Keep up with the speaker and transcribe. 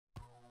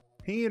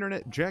Hey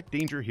Internet, Jack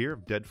Danger here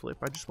of Deadflip.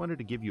 I just wanted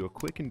to give you a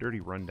quick and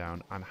dirty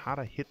rundown on how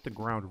to hit the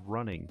ground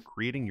running,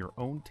 creating your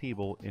own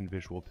table in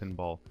Visual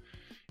Pinball.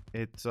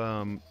 It's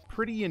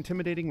pretty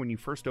intimidating when you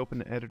first open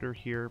the editor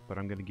here, but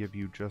I'm going to give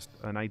you just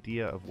an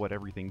idea of what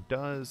everything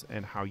does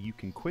and how you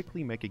can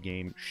quickly make a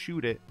game,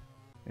 shoot it,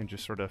 and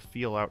just sort of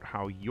feel out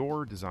how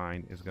your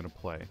design is going to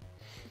play.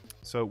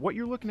 So what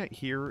you're looking at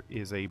here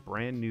is a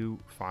brand new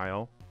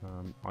file.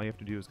 All you have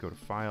to do is go to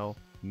File,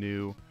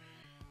 New.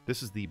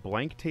 This is the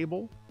blank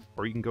table,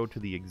 or you can go to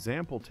the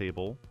example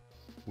table,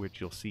 which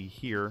you'll see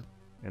here,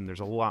 and there's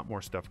a lot more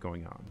stuff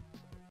going on.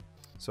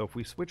 So if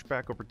we switch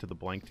back over to the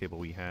blank table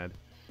we had,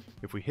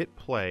 if we hit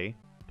play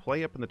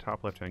up in the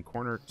top left-hand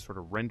corner sort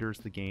of renders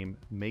the game,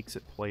 makes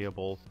it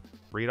playable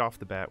right off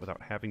the bat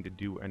without having to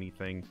do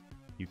anything.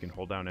 You can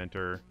hold down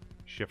enter,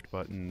 shift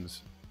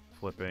buttons,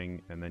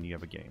 flipping, and then you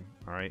have a game.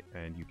 All right,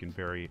 and you can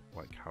vary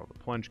like how the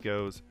plunge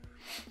goes.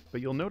 But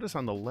you'll notice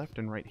on the left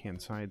and right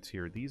hand sides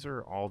here, these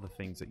are all the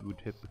things that you would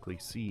typically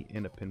see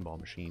in a pinball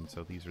machine.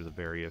 So these are the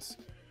various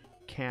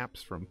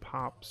caps from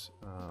pops,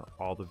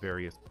 all the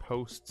various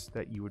posts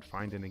that you would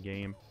find in a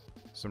game,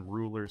 some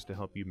rulers to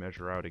help you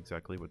measure out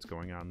exactly what's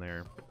going on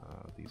there.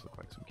 These look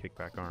like some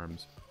kickback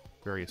arms,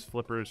 various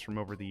flippers from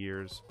over the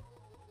years.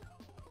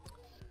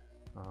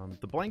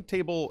 The blank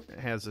table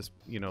has this,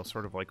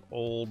 sort of like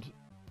old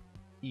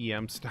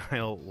EM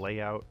style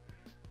layout,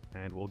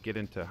 and we'll get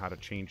into how to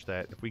change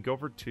that. If we go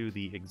over to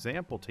the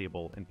example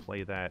table and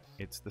play that,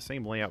 it's the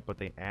same layout, but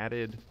they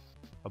added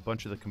a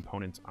bunch of the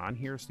components on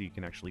here so you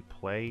can actually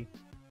play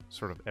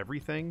sort of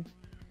everything.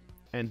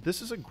 And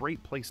this is a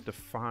great place to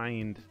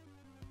find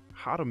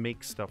how to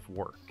make stuff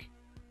work.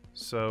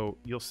 So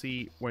you'll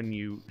see when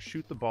you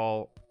shoot the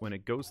ball, when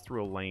it goes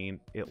through a lane,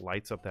 it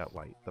lights up that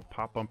light. The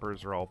pop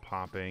bumpers are all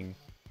popping.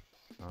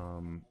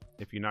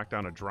 If you knock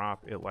down a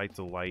drop, it lights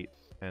a light,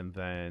 and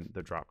then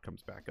the drop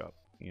comes back up.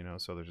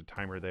 So there's a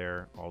timer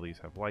there. All these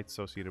have lights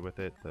associated with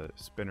it. The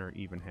spinner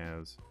even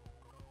has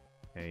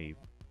a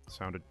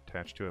sound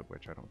attached to it,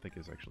 which I don't think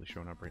is actually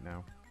showing up right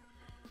now.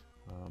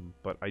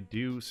 But I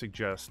do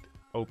suggest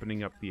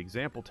opening up the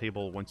example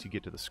table once you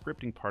get to the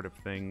scripting part of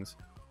things.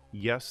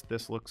 Yes,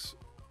 this looks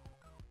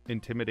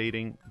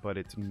intimidating, but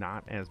it's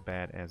not as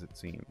bad as it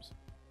seems,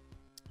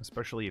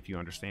 especially if you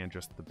understand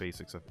just the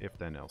basics of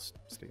if-then-else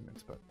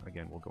statements. But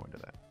again, we'll go into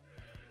that.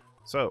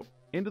 So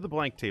into the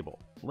blank table,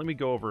 let me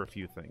go over a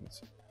few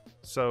things.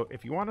 So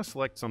if you want to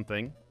select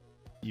something,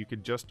 you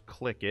could just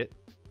click it.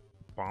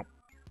 Bump.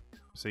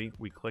 See,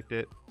 we clicked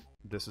it.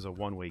 This is a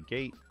one-way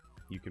gate.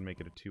 You can make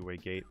it a two-way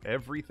gate.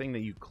 Everything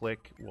that you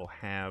click will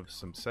have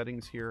some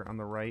settings here on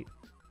the right.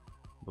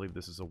 I believe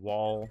this is a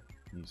wall.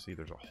 You see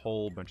there's a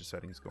whole bunch of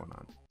settings going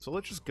on. So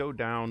let's just go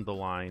down the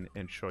line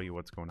and show you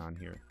what's going on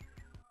here.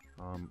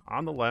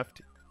 On the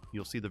left,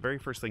 you'll see the very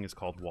first thing is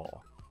called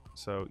wall.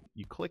 So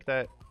you click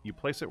that, you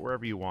place it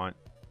wherever you want.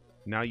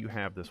 Now you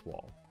have this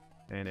wall,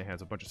 and it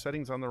has a bunch of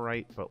settings on the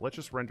right, but let's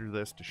just render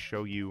this to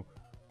show you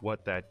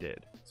what that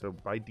did. So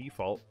by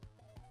default,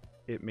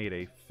 it made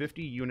a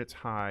 50 units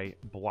high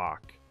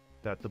block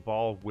that the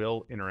ball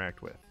will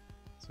interact with.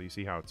 So you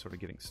see how it's sort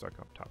of getting stuck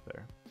up top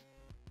there.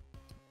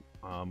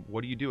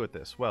 What do you do with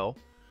this? Well,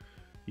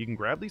 you can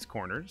grab these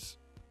corners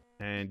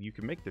and you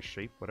can make the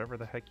shape whatever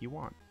the heck you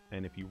want.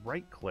 And if you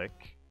right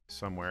click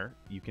somewhere,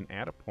 you can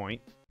add a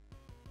point,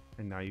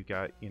 and now you've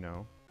got,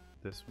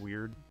 this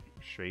weird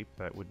shape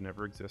that would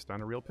never exist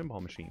on a real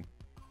pinball machine.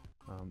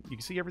 You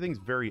can see everything's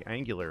very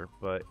angular,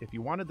 but if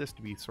you wanted this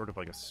to be sort of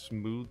like a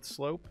smooth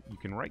slope, you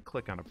can right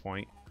click on a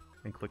point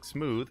and click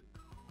smooth,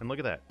 and look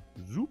at that.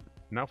 Zoop!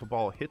 Now if a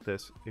ball hit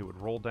this, it would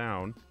roll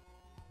down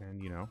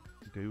and,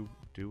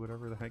 do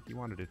whatever the heck you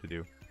wanted it to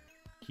do.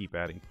 Keep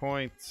adding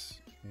points.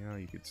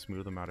 You could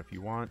smooth them out if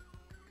you want.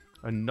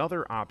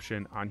 Another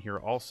option on here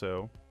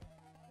also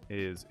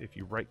is if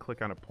you right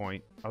click on a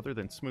point, other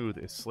than smooth,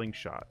 is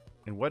slingshot.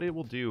 And what it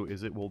will do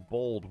is it will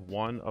bold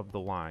one of the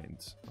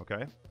lines,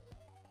 okay?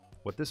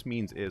 What this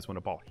means is when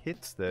a ball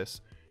hits this,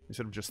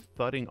 instead of just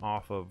thudding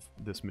off of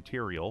this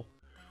material,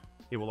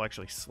 it will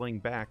actually sling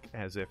back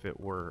as if it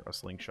were a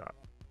slingshot.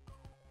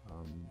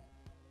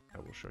 I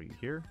will show you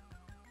here.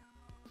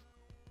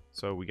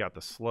 So we got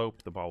the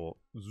slope, the ball will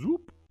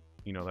zoop,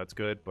 that's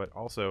good, but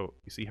also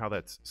you see how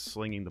that's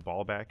slinging the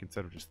ball back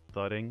instead of just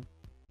thudding?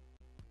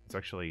 It's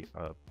actually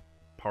a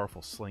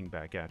powerful sling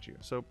back at you.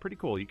 So pretty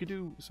cool. You could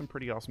do some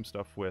pretty awesome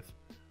stuff with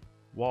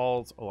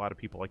walls. A lot of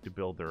people like to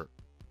build their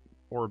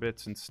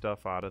orbits and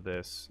stuff out of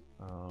this.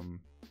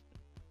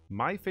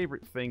 My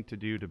favorite thing to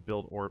do to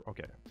build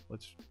okay,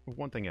 let's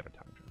one thing at a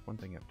time.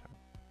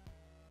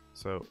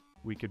 So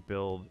we could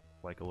build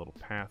like a little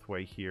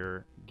pathway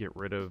here, get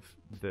rid of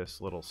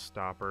this little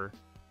stopper.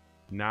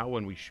 Now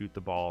when we shoot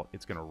the ball,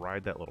 it's going to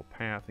ride that little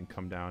path and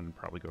come down and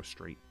probably go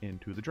straight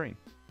into the drain.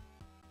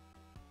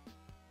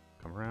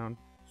 Come around,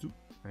 zoop,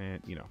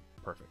 and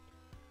perfect.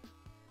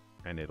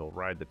 And it'll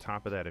ride the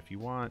top of that if you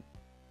want.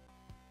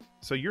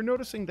 So you're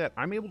noticing that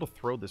I'm able to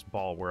throw this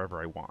ball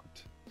wherever I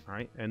want. All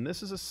right, and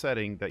this is a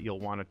setting that you'll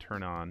want to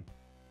turn on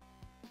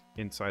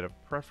inside of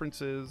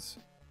preferences,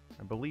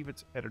 I believe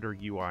it's editor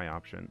UI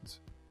options.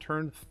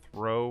 Turn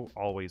throw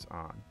always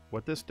on.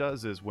 What this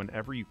does is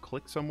whenever you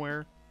click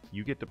somewhere,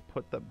 you get to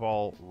put that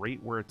ball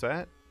right where it's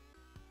at,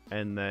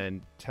 and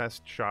then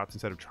test shots.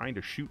 Instead of trying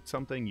to shoot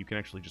something, you can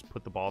actually just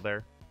put the ball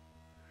there.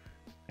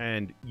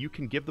 And you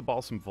can give the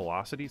ball some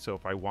velocity. So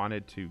if I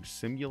wanted to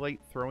simulate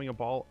throwing a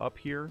ball up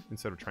here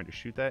instead of trying to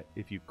shoot that,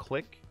 if you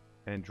click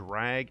and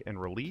drag and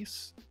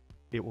release,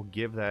 it will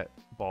give that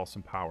ball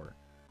some power.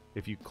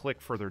 If you click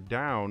further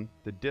down,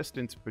 the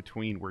distance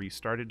between where you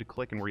started to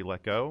click and where you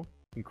let go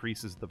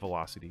increases the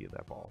velocity of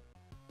that ball.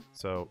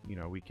 So, you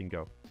know, we can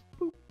go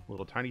boop,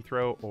 little tiny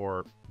throw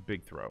or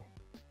big throw.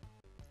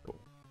 Cool.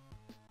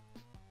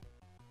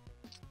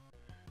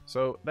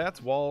 So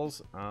that's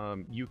walls.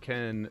 You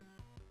can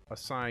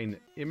assign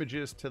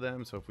images to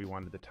them. So if we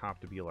wanted the top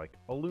to be like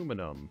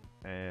aluminum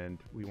and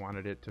we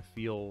wanted it to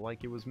feel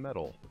like it was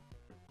metal,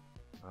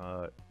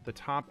 the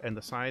top and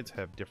the sides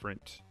have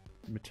different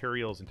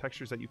materials and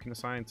textures that you can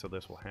assign. So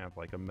this will have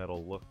like a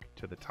metal look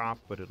to the top,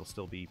 but it'll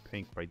still be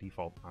pink by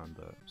default on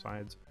the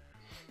sides.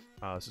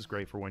 This is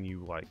great for when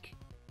you like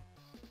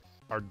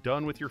are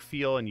done with your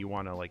feel and you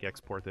want to like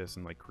export this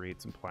and like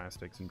create some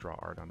plastics and draw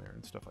art on there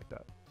and stuff like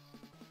that.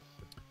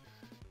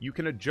 You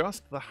can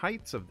adjust the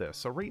heights of this.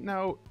 So right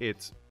now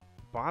it's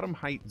bottom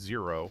height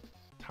 0,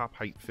 top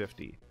height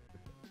 50.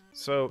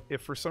 So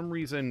if for some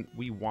reason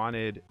we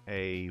wanted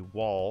a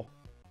wall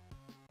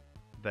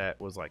that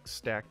was like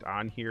stacked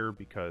on here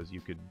because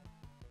you could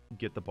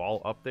get the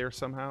ball up there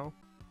somehow.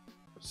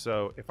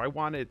 So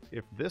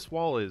if this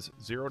wall is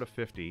 0 to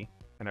 50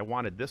 and I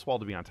wanted this wall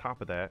to be on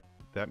top of that,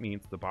 that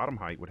means the bottom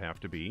height would have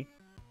to be,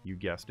 you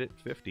guessed it,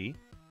 50.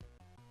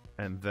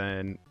 And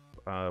then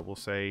we'll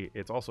say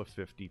it's also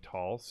 50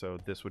 tall, so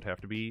this would have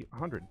to be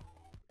 100.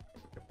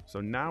 So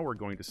now we're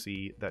going to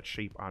see that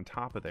shape on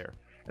top of there.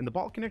 And the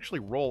ball can actually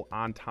roll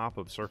on top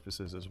of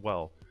surfaces as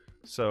well.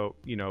 So,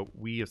 you know,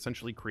 we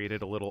essentially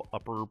created a little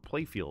upper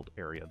playfield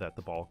area that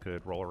the ball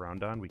could roll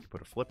around on. We could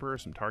put a flipper,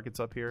 some targets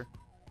up here.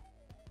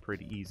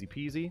 Pretty easy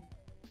peasy.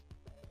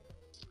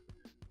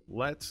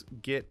 Let's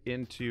get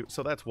into,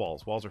 so that's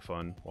walls. Walls are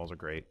fun. Walls are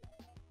great.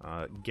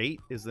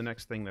 Gate is the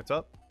next thing that's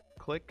up.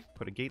 Click,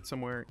 put a gate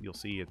somewhere. You'll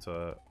see it's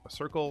a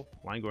circle,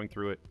 line going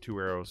through it, 2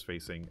 arrows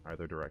facing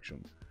either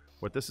direction.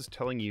 What this is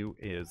telling you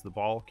is the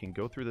ball can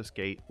go through this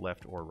gate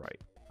left or right.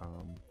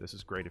 This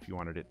is great if you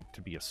wanted it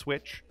to be a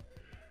switch.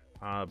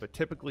 But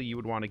typically you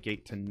would want a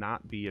gate to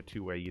not be a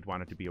 2-way, you'd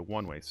want it to be a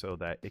 1-way so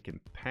that it can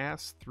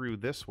pass through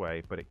this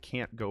way, but it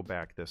can't go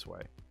back this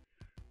way.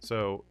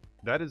 So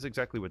that is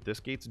exactly what this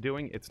gate's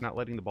doing. It's not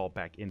letting the ball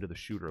back into the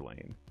shooter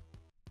lane.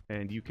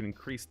 And you can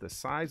increase the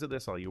size of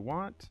this all you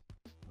want.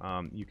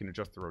 You can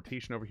adjust the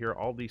rotation over here.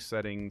 All these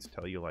settings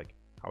tell you like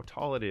how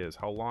tall it is,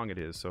 how long it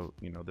is. So,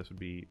 you know, this would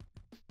be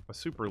a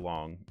super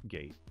long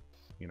gate,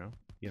 you know,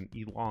 an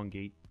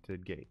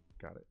elongated gate.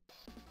 Got it.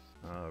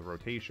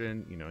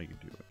 Rotation, you know, you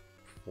do it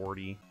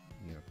 40,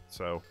 you know,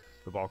 so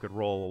the ball could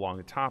roll along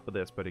the top of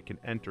this, but it can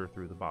enter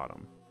through the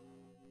bottom.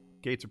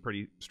 Gates are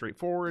pretty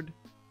straightforward.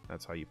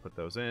 That's how you put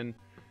those in.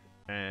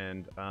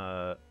 And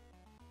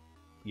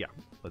yeah,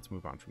 let's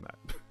move on from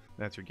that.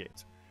 That's your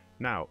gates.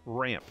 Now,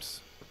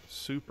 ramps.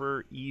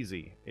 Super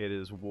easy. It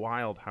is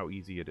wild how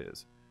easy it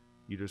is.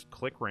 You just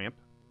click ramp.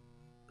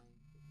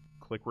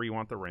 Click where you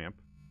want the ramp.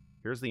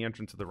 Here's the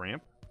entrance of the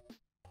ramp.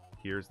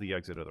 Here's the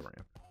exit of the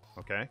ramp.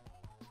 Okay?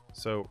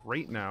 So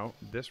right now,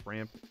 this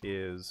ramp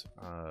is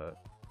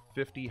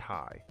 50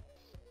 high,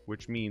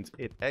 which means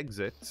it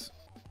exits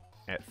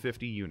at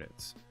 50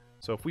 units.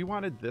 So if we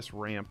wanted this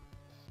ramp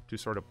to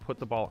sort of put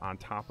the ball on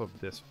top of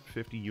this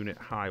 50 unit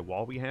high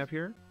wall we have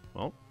here,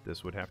 well,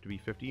 this would have to be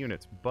 50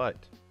 units, but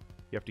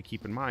you have to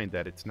keep in mind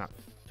that it's not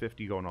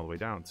 50 going all the way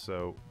down.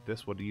 So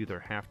this would either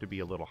have to be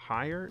a little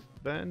higher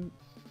than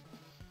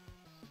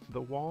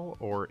the wall,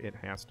 or it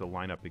has to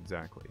line up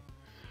exactly.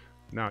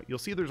 Now, you'll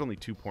see there's only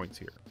 2 points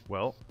here.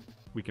 Well,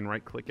 we can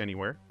right-click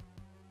anywhere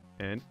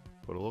and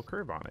put a little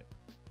curve on it.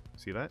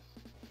 See that?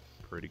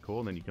 Pretty cool.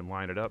 And then you can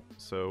line it up.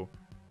 So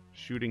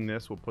shooting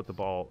this will put the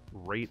ball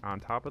right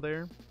on top of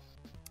there,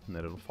 and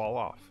then it'll fall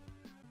off.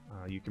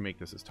 You can make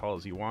this as tall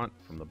as you want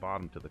from the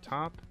bottom to the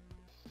top.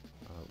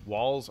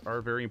 Walls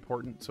are very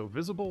important. So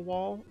visible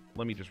wall,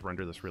 let me just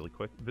render this really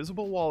quick.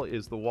 Visible wall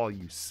is the wall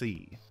you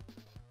see,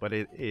 but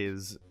it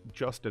is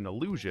just an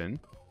illusion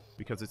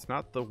because it's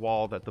not the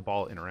wall that the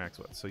ball interacts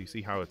with. So you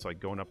see how it's like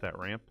going up that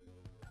ramp?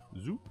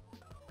 Zoop.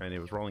 And it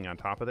was rolling on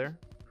top of there.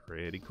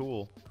 Pretty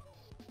cool.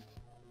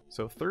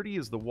 So 30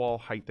 is the wall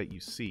height that you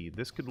see.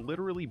 This could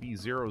literally be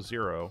 0,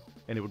 0,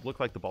 and it would look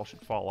like the ball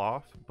should fall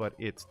off, but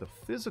it's the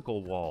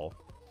physical wall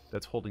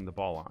that's holding the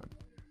ball on.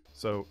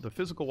 So the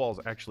physical wall is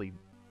actually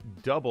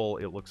double,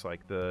 it looks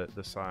like, the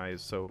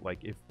size. So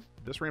like if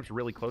this ramp's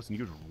really close and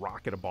you just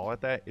rocket a ball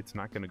at that, it's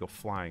not going to go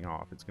flying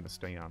off. It's going to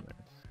stay on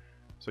there.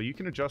 So you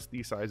can adjust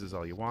these sizes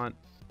all you want.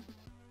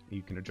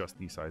 You can adjust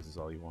these sizes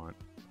all you want.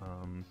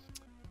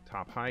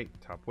 Top height,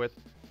 top width.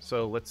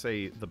 So let's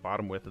say the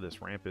bottom width of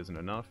this ramp isn't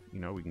enough. You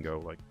know, we can go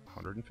like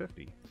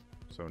 150.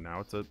 So now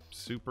it's a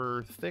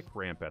super thick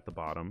ramp at the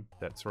bottom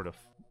that sort of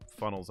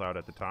funnels out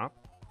at the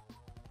top.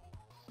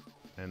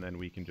 And then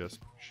we can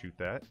just shoot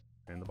that,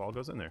 and the ball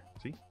goes in there.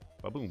 See?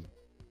 Ba-boom.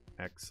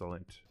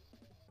 Excellent.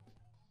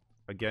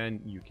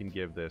 Again, you can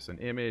give this an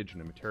image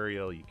and a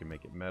material. You can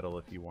make it metal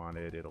if you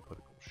wanted. It'll put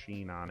a cool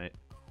sheen on it.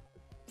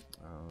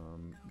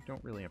 You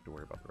don't really have to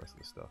worry about the rest of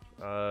this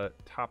stuff.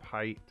 Top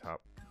height,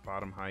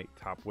 bottom height,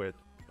 top width,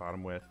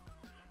 bottom width.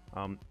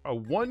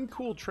 One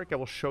cool trick I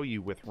will show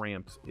you with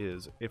ramps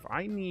is if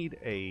I need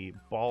a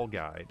ball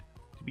guide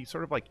to be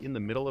sort of like in the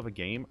middle of a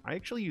game, I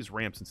actually use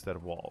ramps instead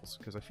of walls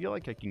because I feel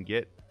like I can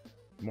get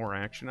more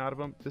action out of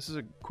them. This is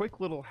a quick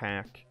little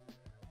hack.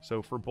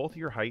 So for both of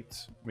your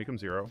heights, make them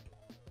 0.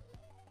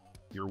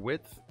 Your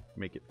width,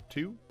 make it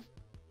 2.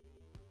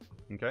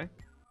 Okay.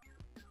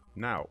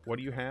 Now, what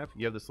do you have?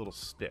 You have this little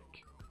stick.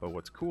 But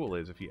what's cool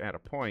is if you add a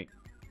point,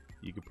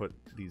 you can put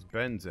these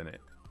bends in it.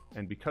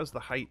 And because the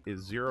height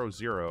is 0,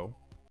 0,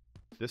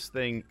 this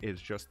thing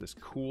is just this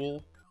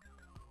cool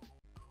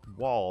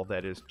wall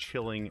that is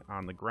chilling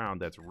on the ground.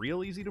 That's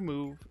real easy to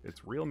move.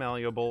 It's real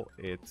malleable.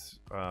 It's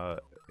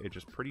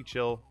just pretty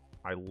chill.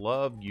 I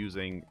love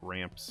using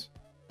ramps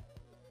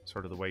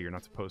sort of the way you're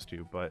not supposed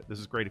to, but this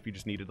is great if you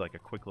just needed like a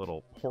quick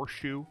little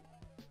horseshoe.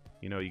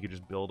 You know, you could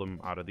just build them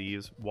out of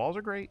these. Walls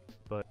are great,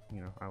 but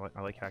you know,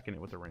 I like hacking it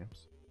with the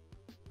ramps.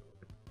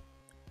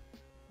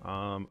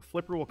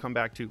 Flipper will come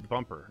back to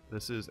bumper.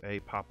 This is a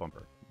pop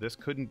bumper. This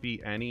couldn't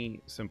be any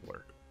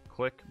simpler.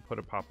 Click, put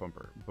a pop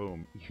bumper.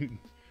 Boom.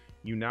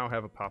 You now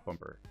have a pop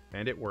bumper,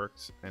 and it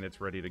works, and it's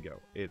ready to go.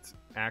 It's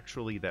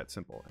actually that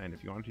simple, and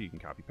if you want to, you can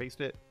copy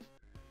paste it.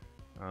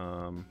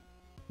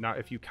 Now,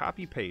 if you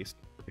copy paste,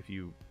 if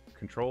you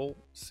Control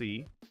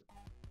C,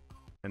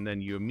 and then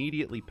you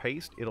immediately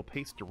paste, it'll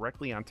paste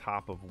directly on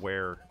top of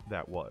where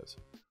that was.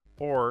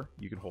 Or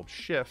you can hold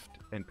Shift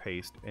and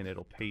paste, and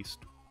it'll paste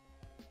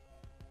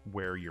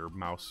where your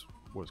mouse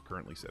was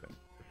currently sitting.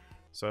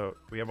 So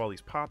we have all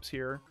these pops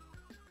here,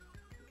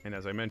 and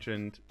as I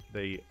mentioned,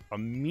 they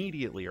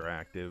immediately are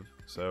active,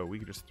 so we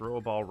can just throw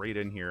a ball right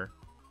in here,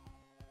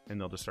 and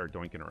they'll just start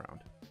doinking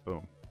around.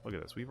 Boom. Look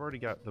at this. We've already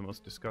got the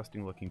most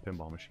disgusting looking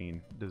pinball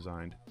machine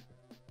designed.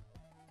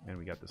 And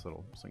we got this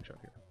little slingshot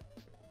here.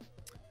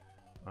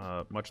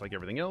 Much like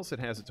everything else, it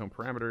has its own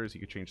parameters. You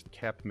can change the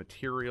cap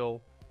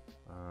material,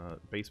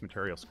 base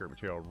material, skirt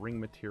material, ring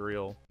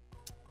material.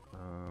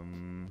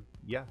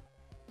 Yeah.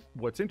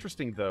 What's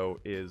interesting, though,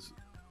 is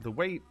the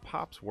way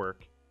pops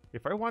work.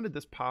 If I wanted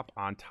this pop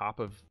on top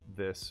of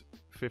this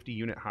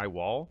 50-unit high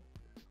wall,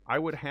 I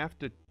would have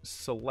to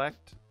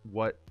select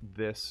what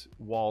this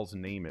wall's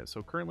name is.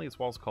 So currently this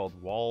wall's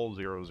called Wall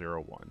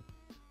 001.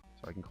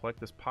 So I can collect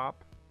this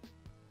pop,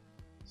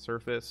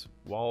 surface,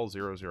 Wall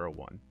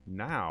 001.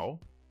 Now,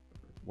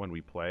 when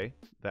we play,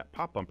 that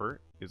pop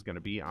bumper is going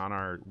to be on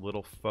our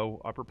little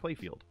faux upper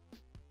playfield.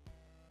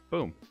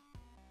 Boom.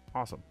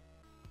 Awesome.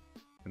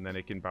 And then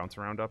it can bounce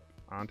around up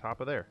on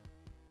top of there.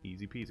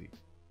 Easy peasy.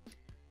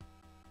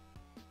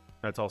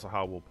 That's also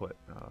how we'll put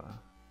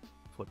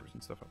flippers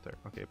and stuff up there.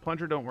 Okay,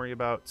 plunger, don't worry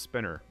about.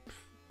 Spinner.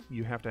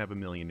 You have to have a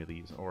million of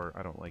these or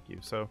I don't like you.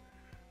 So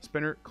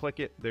spinner, click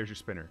it, there's your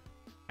spinner.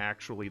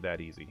 Actually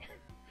that easy.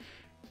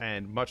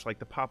 And much like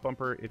the pop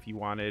bumper, if you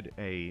wanted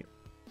a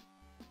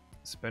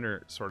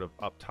spinner sort of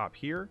up top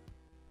here,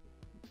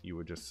 you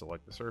would just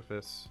select the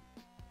surface,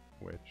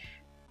 which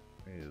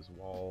is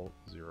Wall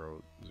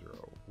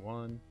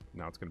 001.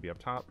 Now it's going to be up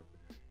top.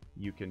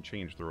 You can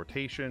change the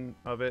rotation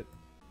of it.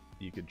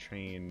 You could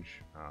change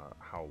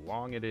how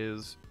long it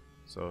is.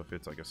 So if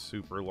it's like a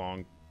super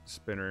long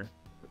spinner,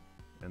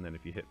 and then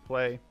if you hit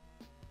play,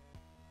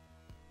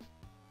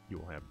 you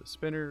will have the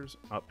spinners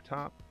up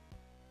top.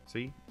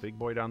 See, big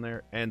boy down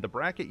there. And the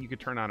bracket you could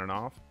turn on and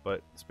off,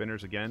 but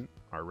spinners again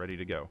are ready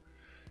to go.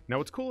 Now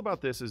what's cool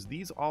about this is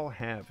these all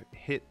have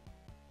hit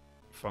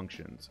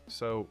functions.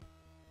 So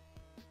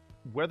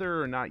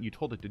whether or not you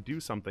told it to do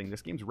something,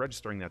 this game's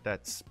registering that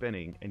that's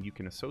spinning, and you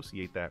can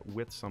associate that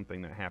with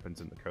something that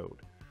happens in the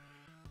code.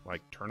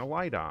 Like turn a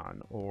light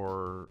on,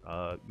 or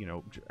you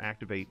know,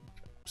 activate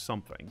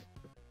something.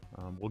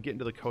 We'll get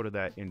into the code of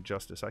that in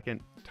just a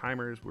second.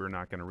 Timers, we're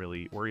not going to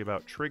really worry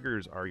about.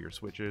 Triggers are your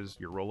switches,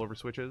 your rollover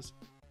switches.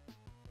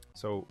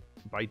 So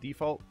by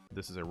default,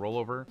 this is a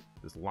rollover.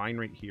 This line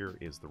right here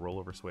is the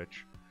rollover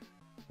switch.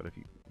 But if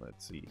you,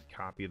 let's see,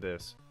 copy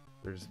this.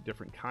 There's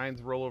different kinds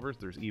of rollovers.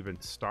 There's even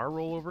star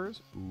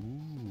rollovers.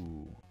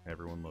 Ooh,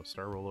 everyone loves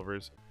star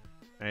rollovers.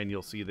 And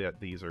you'll see that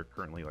these are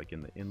currently like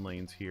in the in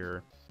lanes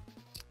here.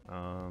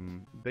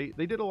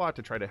 They did a lot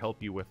to try to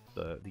help you with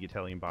the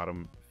Italian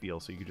bottom feel,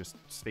 so you could just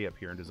stay up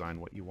here and design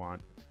what you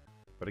want.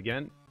 But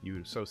again,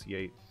 you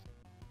associate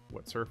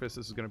what surface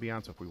this is going to be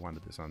on. So if we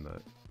wanted this on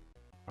the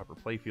upper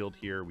playfield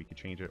here, we could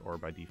change it, or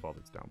by default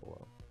it's down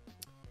below.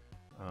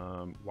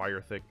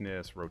 Wire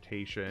thickness,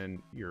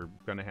 rotation, you're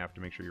going to have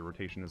to make sure your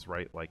rotation is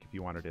right, like if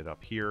you wanted it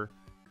up here,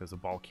 because the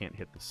ball can't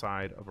hit the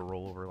side of a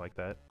rollover like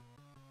that.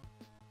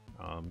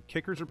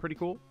 Kickers are pretty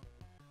cool.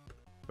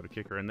 Put a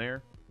kicker in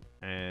there.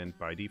 And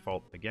by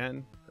default,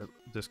 again,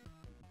 this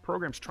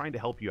program's trying to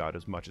help you out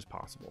as much as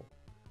possible.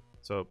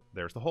 So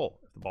there's the hole.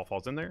 If the ball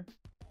falls in there,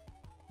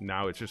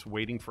 Now it's just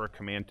waiting for a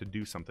command to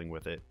do something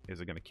with it.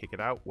 Is it going to kick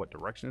it out? What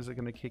direction is it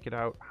going to kick it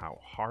out? How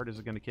hard is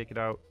it going to kick it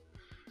out?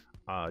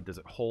 Does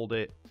it hold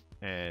it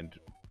and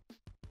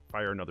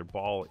fire another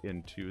ball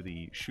into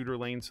the shooter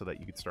lane so that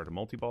you can start a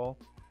multi-ball?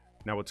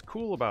 Now what's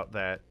cool about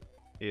that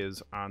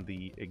is on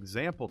the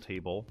example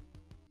table,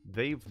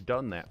 they've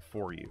done that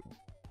for you.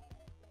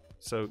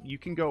 So you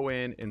can go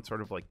in and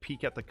sort of like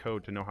peek at the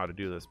code to know how to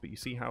do this, but you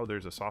see how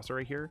there's a saucer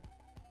right here?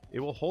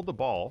 It will hold the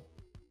ball,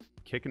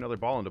 kick another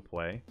ball into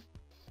play,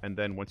 and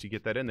then once you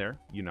get that in there,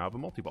 you now have a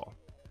multi-ball.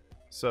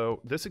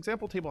 So this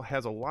example table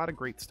has a lot of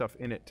great stuff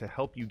in it to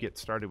help you get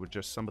started with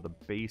just some of the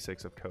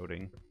basics of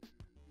coding,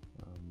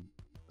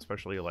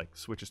 especially like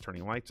switches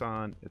turning lights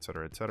on,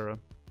 etc., etc.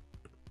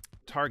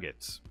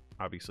 Targets.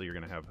 Obviously, you're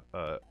going to have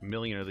a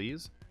million of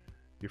these.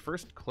 Your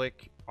first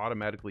click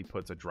automatically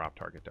puts a drop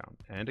target down.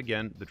 And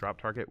again, the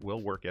drop target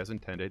will work as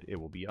intended. It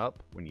will be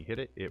up. When you hit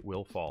it, it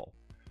will fall.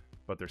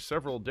 But there's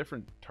several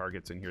different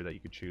targets in here that you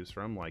could choose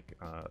from, like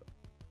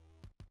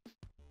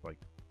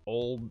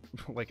old,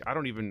 like I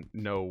don't even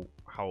know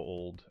how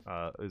old.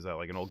 Is that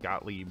like an old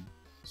Gottlieb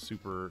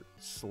super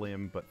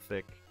slim but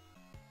thick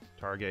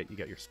target? You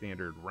got your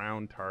standard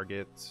round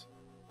targets.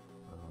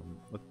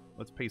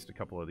 Let's paste a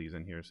couple of these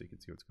in here so you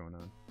can see what's going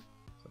on.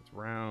 So it's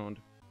round,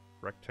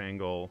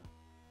 rectangle.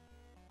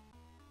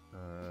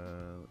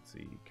 Let's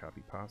see,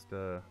 copy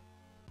pasta.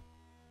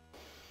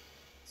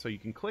 So you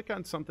can click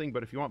on something,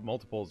 but if you want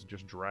multiples,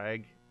 just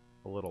drag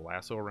a little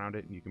lasso around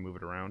it and you can move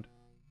it around.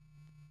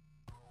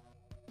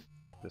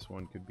 This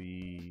one could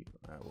be,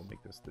 we'll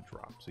make this the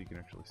drop so you can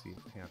actually see it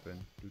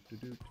happen.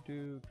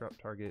 Drop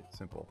target,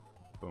 simple.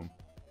 Boom.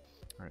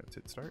 All right, let's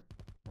hit start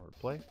or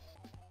play.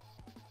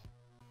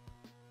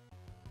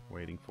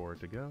 Waiting for it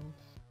to go.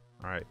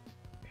 All right,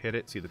 hit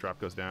it, see the drop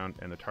goes down,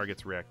 and the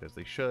targets react as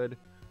they should.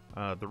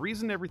 The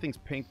reason everything's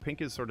pink,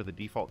 pink is sort of the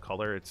default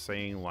color. It's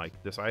saying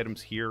like this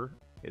item's here,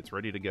 it's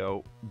ready to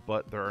go,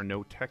 but there are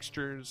no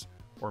textures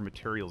or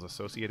materials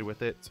associated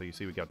with it. So you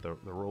see we got the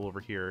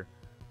rollover here,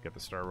 got the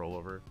star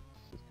rollover,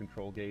 this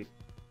control gate.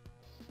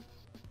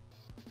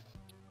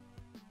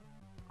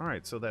 All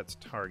right, so that's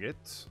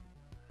targets.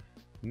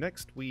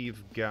 Next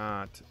we've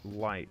got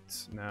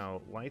lights.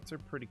 Now lights are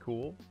pretty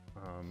cool.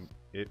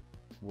 It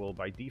will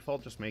by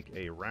default just make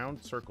a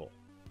round circle.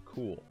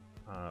 Cool.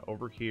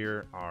 Over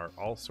here are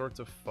all sorts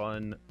of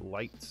fun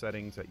light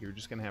settings that you're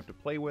just going to have to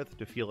play with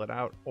to feel it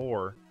out,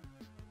 or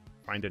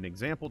find an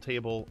example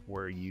table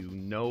where you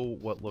know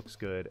what looks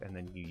good and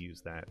then you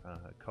use that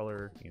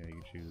color. You know,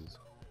 you choose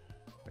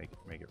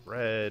make it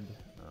red.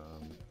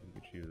 You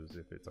could choose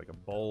if it's like a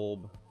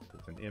bulb, if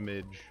it's an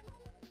image,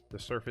 the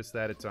surface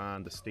that it's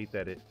on, the state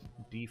that it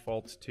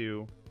defaults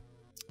to.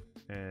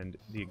 And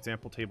the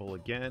example table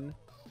again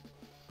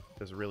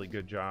does a really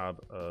good job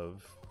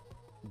of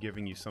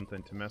giving you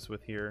something to mess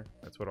with here.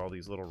 That's what all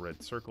these little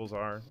red circles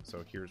are.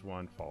 So here's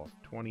one, fall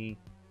of 20,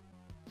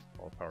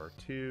 fall of power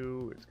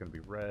 2, it's going to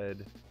be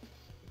red.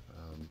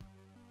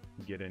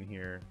 Get in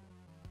here,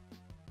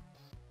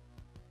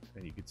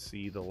 and you can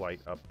see the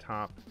light up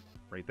top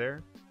right there.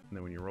 And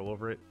then when you roll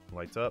over it, it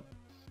lights up.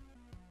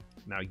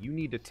 Now you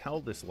need to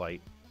tell this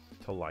light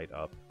to light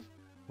up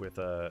with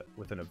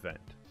an event.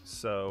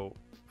 So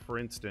for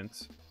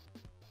instance,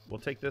 we'll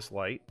take this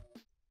light.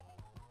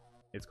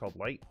 It's called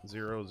light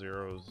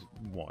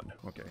 001.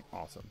 Okay,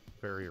 awesome.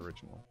 Very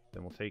original.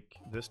 Then we'll take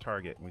this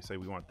target and we say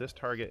we want this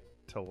target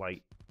to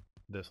light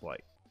this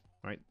light.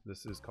 Right?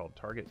 This is called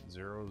target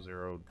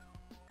 00.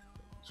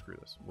 Screw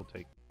this. We'll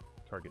take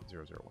target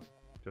 001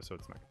 just so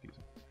it's not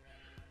confusing.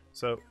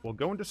 So we'll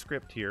go into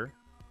script here,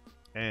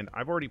 and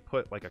I've already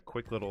put like a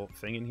quick little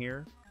thing in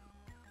here,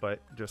 but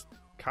just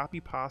copy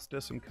pasta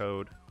some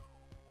code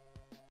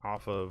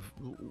off of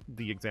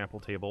the example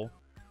table.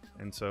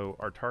 And so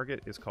our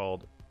target is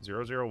called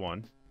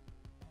 001,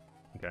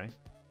 okay?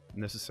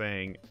 And this is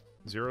saying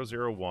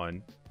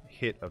 001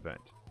 hit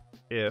event.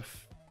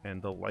 If,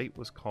 and the light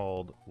was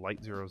called light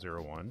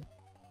 001,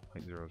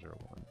 light 001,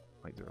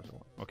 light 001.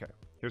 Okay,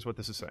 here's what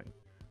this is saying.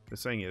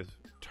 This saying is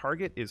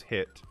target is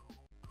hit.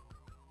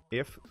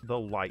 If the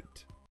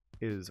light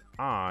is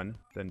on,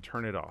 then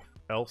turn it off,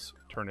 else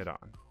turn it on.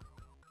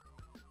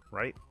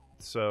 Right?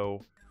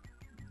 So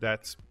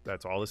that's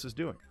all this is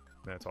doing.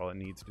 That's all it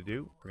needs to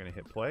do. We're going to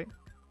hit play.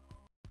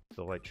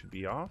 The light should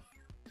be off.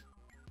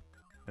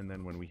 And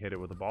then when we hit it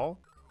with a ball,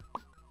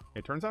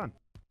 it turns on.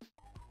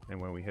 And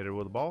when we hit it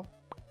with a ball,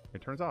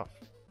 it turns off.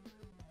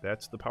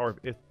 That's the power of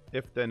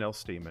if then else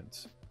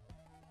statements.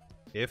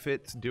 If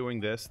it's doing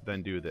this,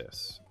 then do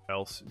this.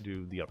 Else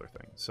do the other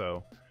thing.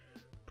 So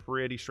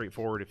pretty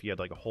straightforward. If you had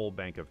like a whole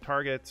bank of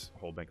targets, a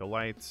whole bank of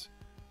lights,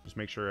 just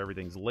make sure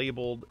everything's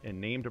labeled and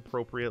named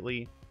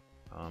appropriately.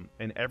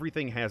 And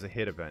everything has a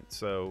hit event.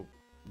 So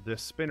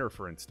this spinner,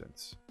 for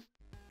instance,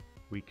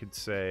 we could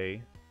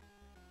say,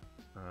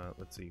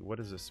 let's see, what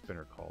is this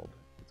spinner called?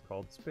 It's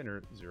called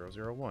spinner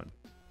 001.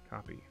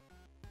 Copy.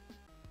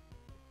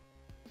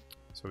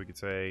 So we could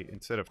say,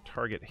 instead of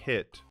target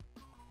hit,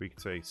 we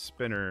could say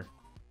spinner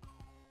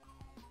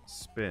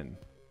spin.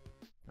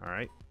 All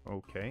right,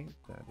 okay,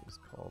 that is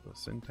called a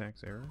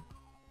syntax error.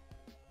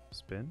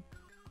 spin.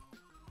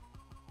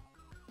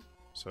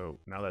 So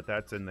now that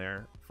that's in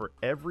there, for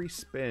every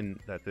spin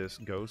that this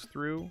goes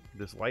through,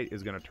 this light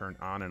is going to turn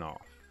on and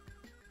off.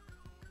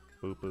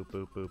 Boop, boop,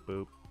 boop, boop,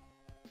 boop.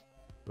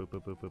 Boop,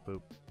 boop, boop, boop,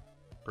 boop.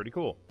 Pretty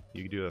cool.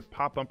 You can do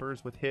pop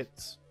bumpers with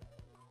hits,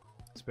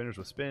 spinners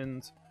with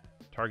spins,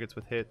 targets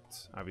with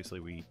hits. Obviously,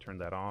 we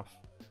turned that off.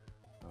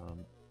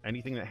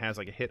 Anything that has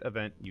like a hit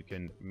event, you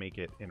can make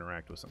it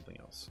interact with something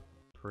else.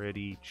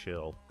 Pretty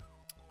chill.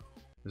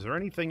 Is there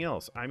anything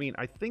else? I mean,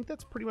 I think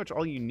that's pretty much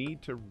all you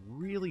need to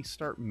really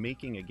start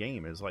making a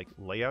game, is like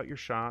lay out your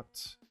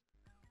shots,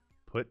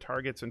 put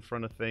targets in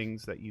front of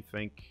things that you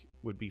think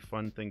would be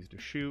fun things to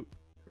shoot.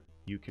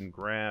 You can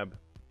grab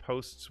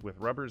posts with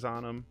rubbers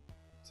on them.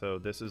 So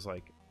this is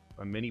like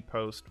a mini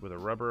post with a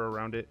rubber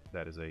around it.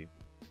 That is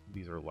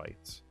these are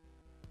lights.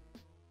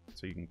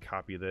 So you can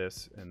copy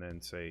this and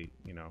then say,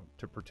 you know,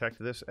 to protect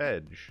this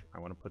edge, I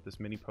want to put this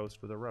mini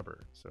post with a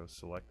rubber. So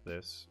select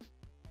this,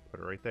 put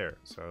it right there.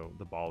 So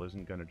the ball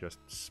isn't going to just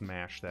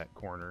smash that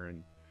corner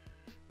and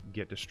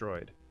get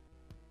destroyed.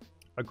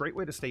 A great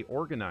way to stay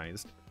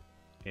organized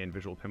in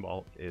Visual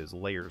Pinball is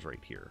layers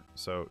right here.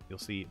 So you'll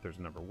see there's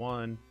number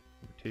 1,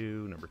 number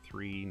 2, number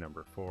 3,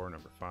 number 4,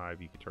 number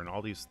 5. You can turn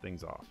all these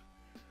things off.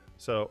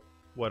 So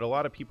what a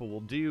lot of people will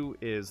do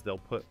is they'll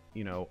put,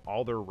 you know,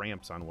 all their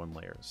ramps on one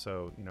layer.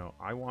 So, you know,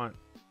 I want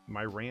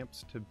my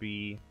ramps to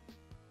be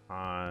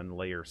on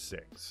layer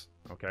 6,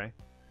 okay?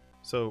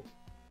 So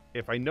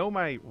if I know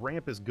my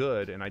ramp is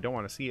good and I don't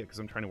want to see it because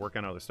I'm trying to work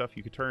on other stuff,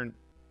 you could turn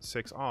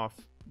 6 off.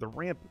 The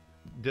ramp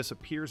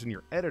disappears in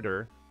your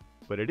editor,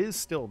 but it is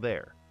still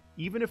there.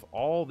 Even if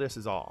all this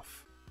is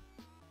off,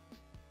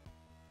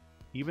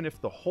 even if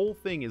the whole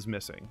thing is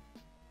missing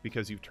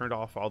because you've turned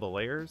off all the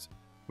layers,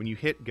 when you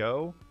hit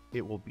go,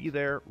 it will be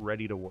there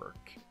ready to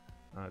work.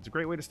 It's a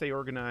great way to stay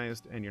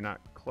organized and you're not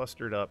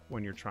clustered up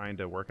when you're trying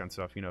to work on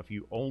stuff. You know, if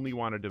you only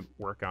wanted to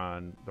work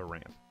on the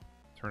ramp,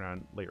 turn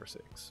on layer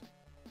 6.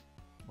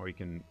 Or you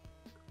can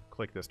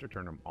click this to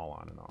turn them all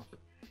on and off.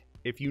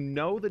 If you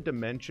know the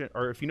dimension,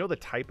 or if you know the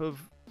type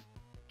of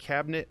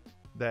cabinet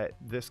that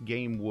this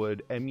game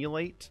would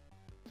emulate,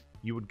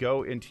 you would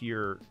go into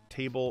your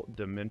table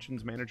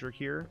dimensions manager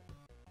here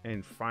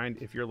and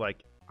find, if you're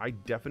like, I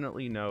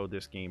definitely know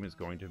this game is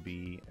going to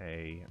be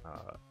a,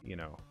 you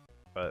know,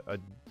 a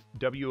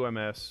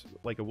WMS,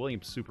 like a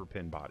Williams Super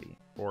Pin body,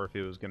 or if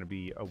it was going to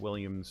be a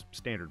Williams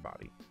standard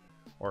body,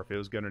 or if it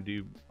was going to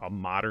do a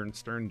modern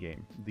Stern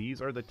game.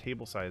 These are the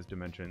table size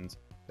dimensions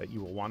that you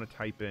will want to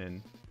type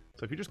in.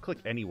 So if you just click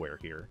anywhere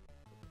here,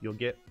 you'll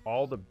get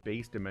all the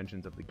base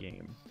dimensions of the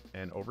game.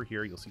 And over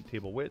here, you'll see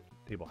table width,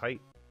 table height,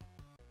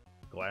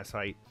 glass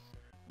height.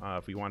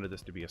 If we wanted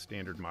this to be a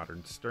standard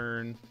modern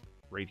Stern,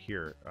 right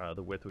here,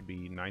 the width would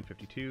be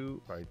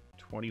 952 by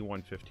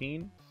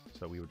 2115.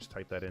 So we would just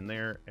type that in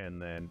there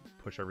and then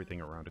push everything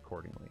around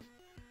accordingly.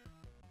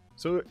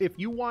 So if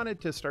you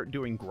wanted to start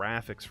doing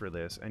graphics for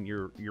this and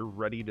you're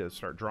ready to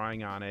start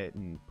drawing on it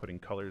and putting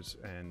colors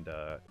and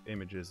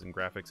images and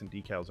graphics and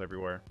decals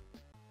everywhere,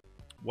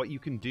 what you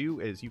can do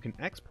is you can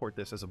export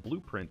this as a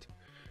blueprint,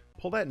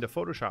 pull that into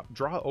Photoshop,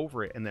 draw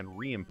over it, and then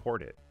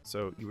re-import it.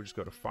 So you would just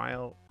go to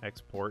File,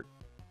 Export,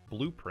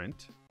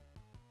 Blueprint,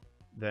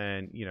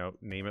 then, you know,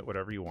 name it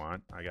whatever you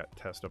want. I got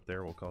test up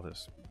there. We'll call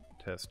this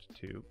test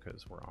 2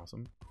 because we're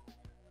awesome.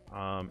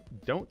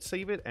 Don't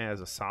save it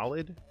as a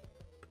solid.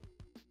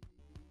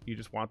 You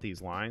just want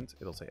these lines.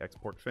 It'll say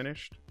export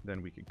finished.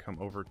 Then we can come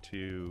over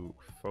to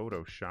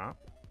Photoshop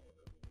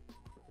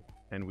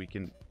and we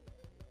can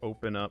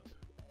open up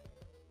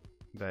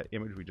that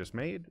image we just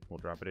made. We'll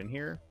drop it in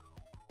here.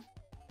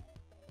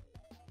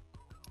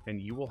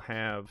 And you will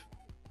have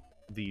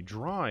the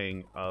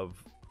drawing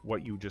of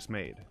what you just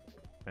made.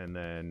 And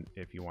then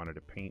if you wanted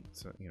to paint,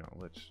 you know,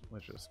 let's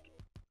just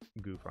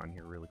goof on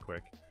here really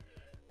quick.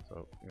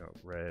 So, you know,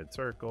 red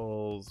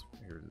circles,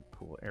 here's a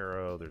cool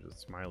arrow, there's a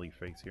smiley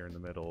face here in the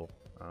middle,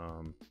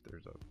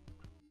 there's a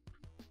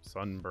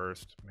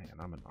sunburst. Man,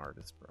 I'm an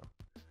artist, bro.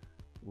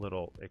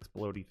 Little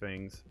explodey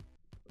things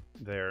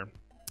there.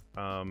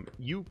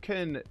 You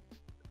can,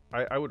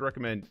 I would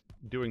recommend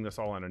doing this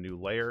all on a new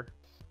layer,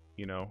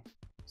 you know,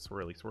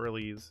 swirly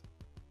swirlies,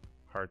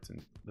 hearts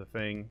and the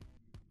thing,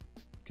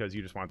 because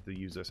you just want to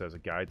use this as a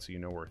guide so you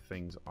know where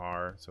things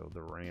are. So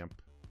the ramp.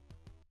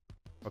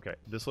 Okay,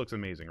 this looks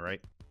amazing,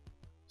 right?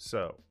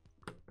 So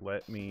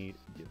let me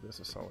give this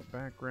a solid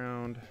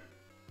background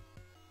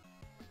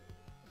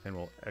and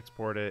we'll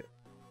export it,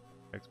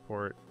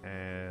 export,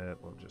 and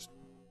we'll just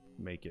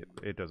make it,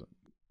 it doesn't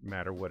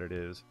matter what it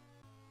is.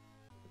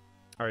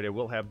 All right, it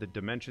will have the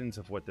dimensions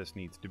of what this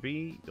needs to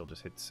be. You'll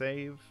just hit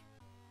save.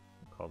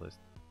 We'll call this,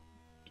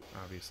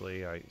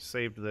 obviously I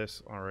saved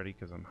this already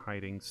because I'm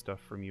hiding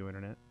stuff from you,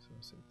 internet. So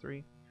we'll say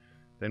 3.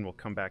 Then we'll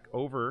come back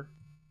over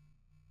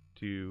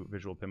to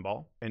Visual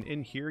Pinball. And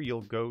in here,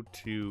 you'll go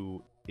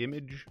to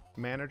Image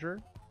Manager,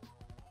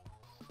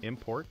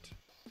 Import,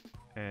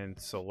 and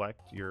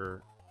select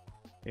your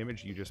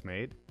image you just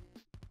made.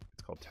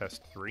 It's called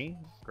Test 3.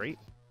 Great.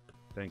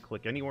 Then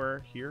click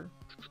anywhere here.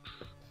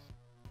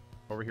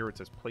 over here where it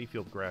says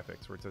Playfield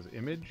Graphics, where it says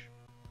Image,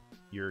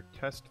 your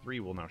test 3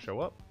 will now show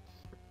up.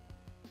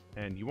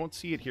 And you won't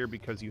see it here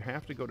because you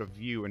have to go to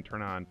View and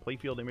turn on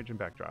Playfield Image and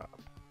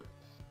Backdrop.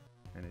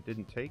 And it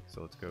didn't take,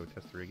 so let's go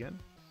test 3 again.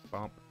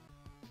 Bump.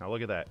 Now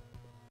look at that.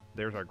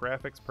 There's our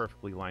graphics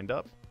perfectly lined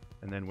up.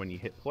 And then when you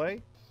hit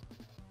play,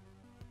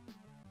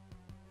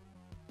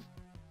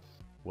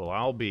 well,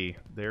 I'll be.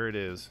 There it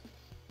is.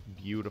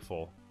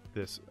 Beautiful.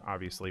 This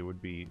obviously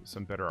would be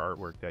some better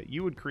artwork that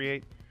you would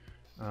create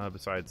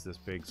besides this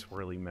big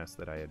swirly mess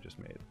that I had just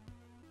made.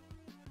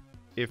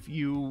 If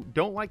you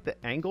don't like the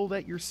angle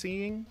that you're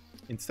seeing,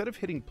 instead of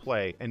hitting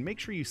play, and make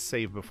sure you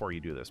save before you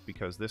do this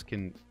because this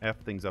can F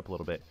things up a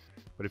little bit,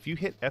 but if you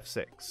hit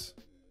F6,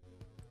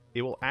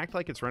 it will act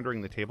like it's rendering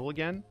the table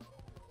again,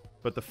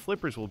 but the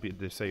flippers will be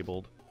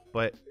disabled,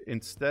 but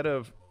instead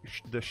of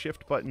the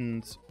shift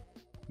buttons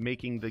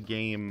making the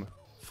game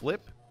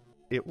flip,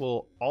 it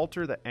will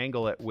alter the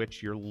angle at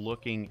which you're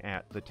looking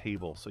at the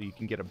table so you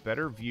can get a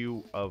better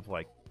view of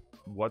like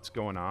what's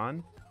going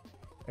on.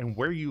 And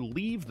where you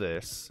leave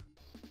this,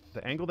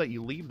 the angle that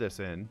you leave this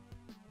in,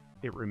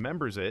 it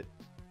remembers it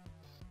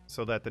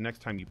so that the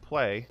next time you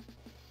play,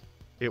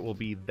 it will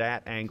be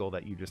that angle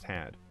that you just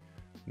had.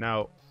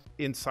 Now,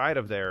 inside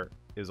of there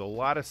is a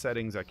lot of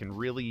settings that can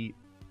really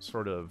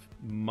sort of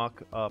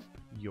muck up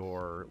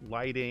your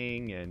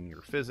lighting and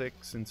your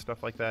physics and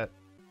stuff like that.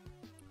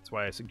 That's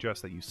why I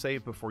suggest that you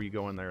save before you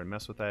go in there and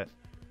mess with that,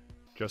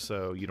 just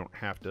so you don't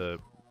have to,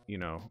 you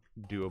know,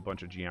 do a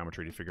bunch of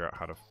geometry to figure out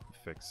how to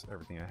fix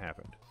everything that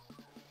happened.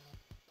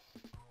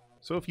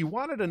 So if you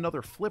wanted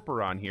another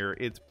flipper on here,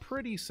 it's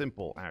pretty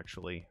simple,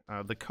 actually.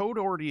 The code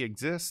already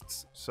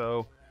exists,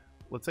 so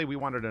let's say we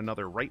wanted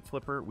another right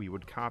flipper. We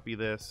would copy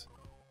this,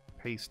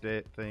 paste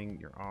it, thing.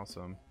 You're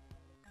awesome.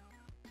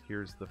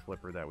 Here's the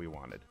flipper that we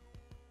wanted.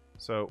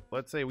 So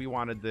let's say we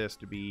wanted this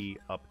to be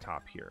up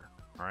top here.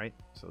 All right,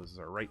 so this is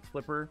our right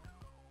flipper.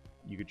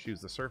 You could choose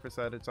the surface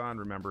that it's on.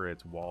 Remember,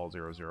 it's wall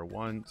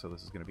 001, so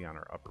this is going to be on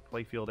our upper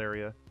playfield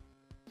area.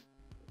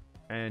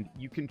 And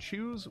you can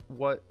choose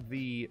what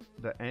the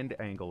end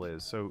angle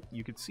is. So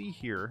you can see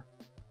here,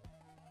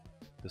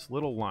 this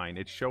little line,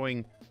 it's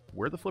showing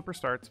where the flipper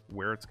starts,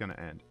 where it's going to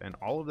end. And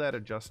all of that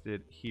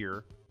adjusted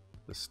here,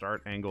 the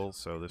start angle.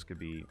 So this could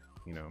be,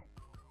 you know,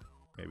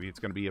 maybe it's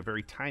going to be a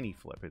very tiny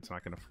flip. It's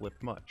not going to flip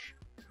much.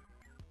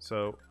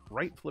 So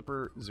right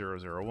flipper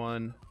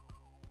 001,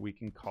 we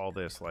can call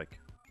this like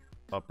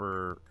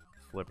upper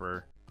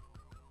flipper,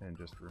 and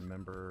just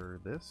remember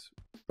this.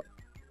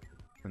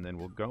 And then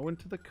we'll go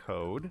into the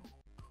code.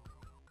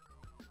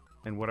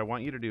 And what I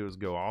want you to do is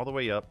go all the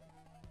way up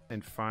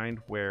and find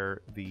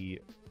where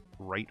the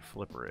right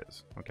flipper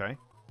is, okay?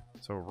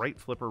 So right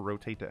flipper,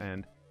 rotate to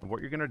end. And what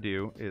you're gonna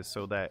do is,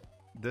 so that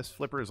this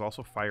flipper is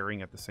also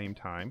firing at the same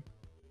time,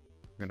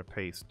 we're gonna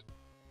paste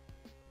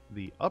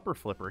the upper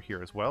flipper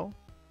here as well.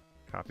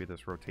 Copy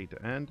this, rotate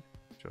to end.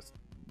 Just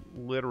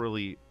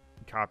literally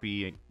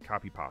copy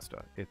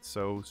pasta. It's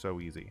so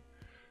easy.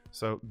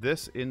 So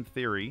this, in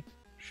theory,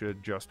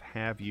 should just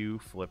have you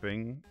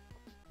flipping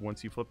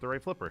once you flip the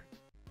right flipper.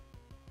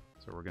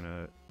 So we're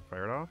gonna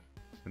fire it off,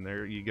 and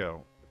there you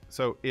go.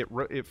 So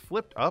it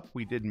flipped up.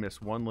 We did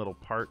miss one little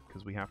part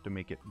because we have to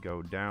make it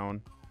go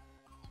down.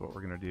 So what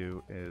we're gonna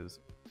do is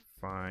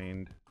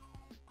find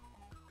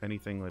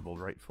anything labeled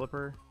right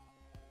flipper.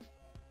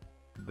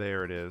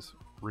 There it is.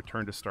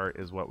 Return to start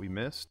is what we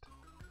missed.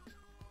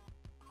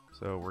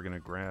 So we're gonna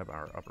grab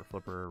our upper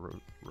flipper,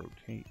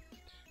 rotate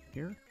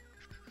here.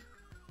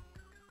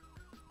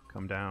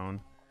 Come down,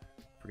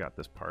 forgot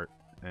this part,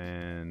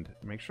 and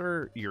make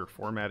sure your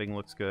formatting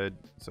looks good.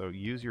 So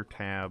use your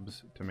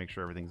tabs to make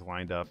sure everything's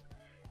lined up.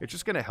 It's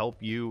just going to help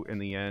you in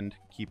the end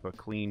keep a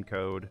clean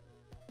code.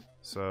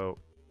 So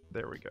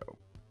there we go.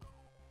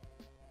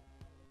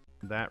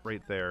 That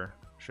right there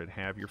should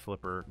have your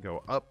flipper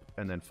go up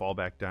and then fall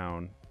back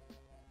down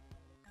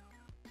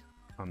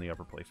on the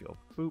upper playfield.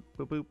 Boop,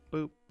 boop, boop,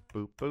 boop,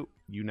 boop, boop.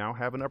 You now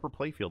have an upper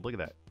playfield. Look at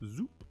that.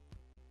 Zoop.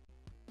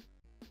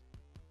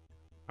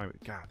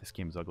 God, this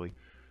game's ugly.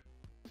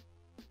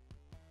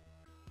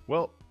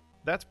 Well,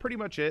 that's pretty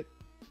much it.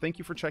 Thank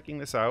you for checking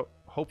this out.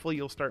 Hopefully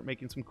you'll start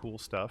making some cool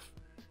stuff.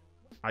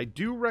 I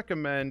do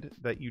recommend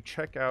that you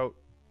check out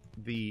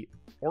the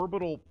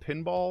Orbital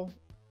Pinball,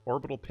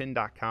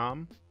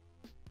 orbitalpin.com.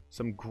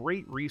 Some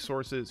great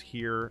resources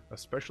here,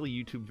 especially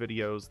YouTube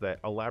videos that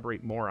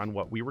elaborate more on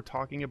what we were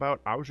talking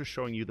about. I was just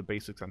showing you the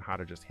basics on how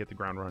to just hit the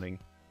ground running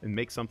and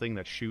make something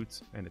that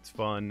shoots and it's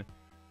fun,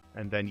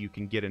 and then you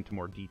can get into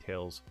more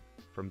details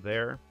from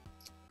there.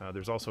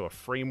 There's also a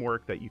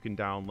framework that you can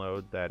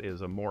download that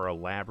is a more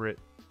elaborate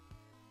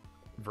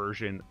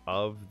version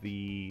of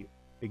the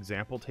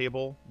example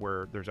table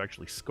where there's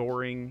actually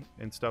scoring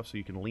and stuff, so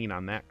you can lean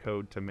on that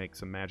code to make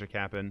some magic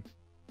happen.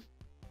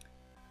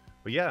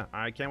 But yeah,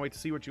 I can't wait to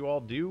see what you all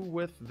do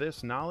with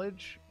this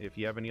knowledge. If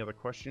you have any other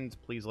questions,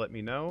 please let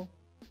me know.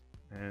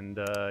 And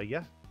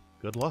yeah,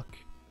 good luck.